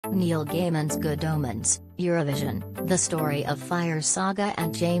Neil Gaiman's Good Omens, Eurovision, the story of Fire Saga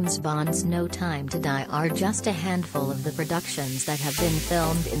and James Bond's No Time to Die are just a handful of the productions that have been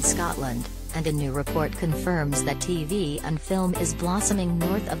filmed in Scotland, and a new report confirms that TV and film is blossoming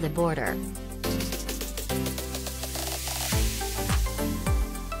north of the border.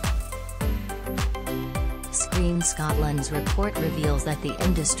 Screen Scotland's report reveals that the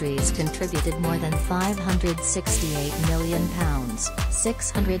industries contributed more than £568 million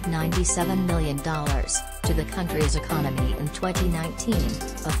 $697 million to the country's economy in 2019,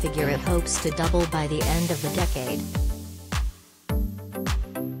 a figure it hopes to double by the end of the decade.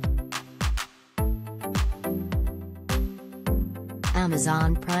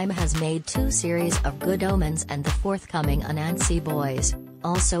 Amazon Prime has made 2 series of Good Omens and the forthcoming Anansi Boys,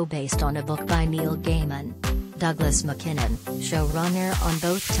 also based on a book by Neil Gaiman. Douglas McKinnon, showrunner on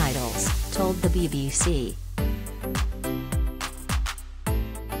both titles, told the BBC.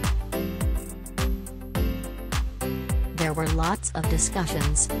 There were lots of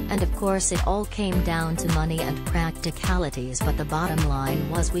discussions, and of course it all came down to money and practicalities, but the bottom line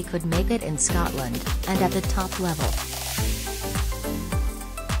was we could make it in Scotland, and at the top level.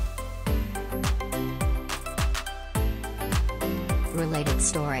 Related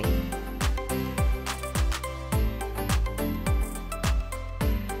story.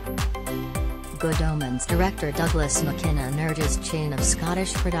 Good Omens director Douglas McKinnon urges chain of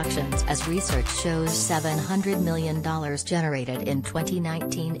Scottish productions as research shows $700 million generated in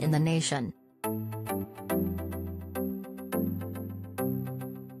 2019 in the nation.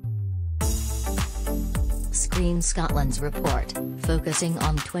 Screen Scotland's report, focusing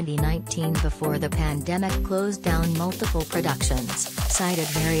on 2019 before the pandemic closed down multiple productions, cited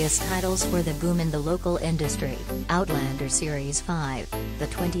various titles for the boom in the local industry: Outlander Series 5, the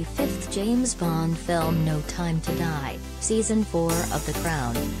 25th James Bond film No Time to Die, Season 4 of The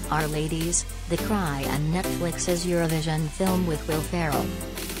Crown, Our Ladies, The Cry and Netflix's Eurovision film with Will Ferrell.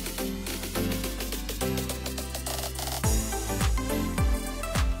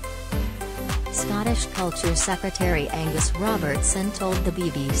 Scottish Culture Secretary Angus Robertson told the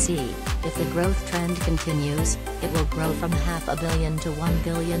BBC, if the growth trend continues, it will grow from £500 million to £1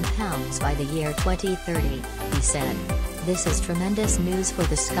 billion by the year 2030, he said. This is tremendous news for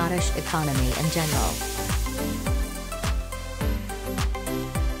the Scottish economy in general.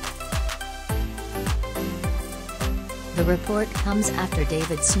 The report comes after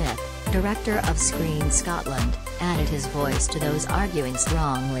David Smith, director of Screen Scotland, added his voice to those arguing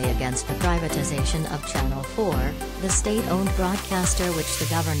strongly against the privatisation of Channel 4, the state-owned broadcaster which the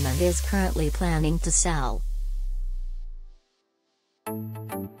government is currently planning to sell.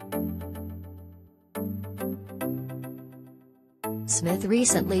 Smith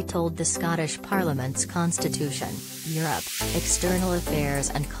recently told the Scottish Parliament's Constitution, Europe, External Affairs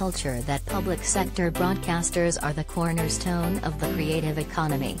and Culture that public sector broadcasters are the cornerstone of the creative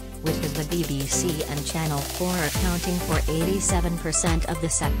economy, with the BBC and Channel 4 accounting for 87% of the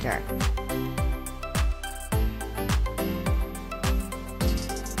sector.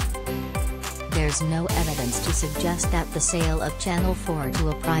 There's no evidence to suggest that the sale of Channel 4 to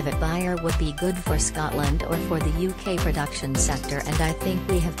a private buyer would be good for Scotland or for the UK production sector, and I think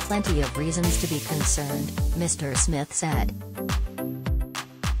we have plenty of reasons to be concerned, Mr. Smith said.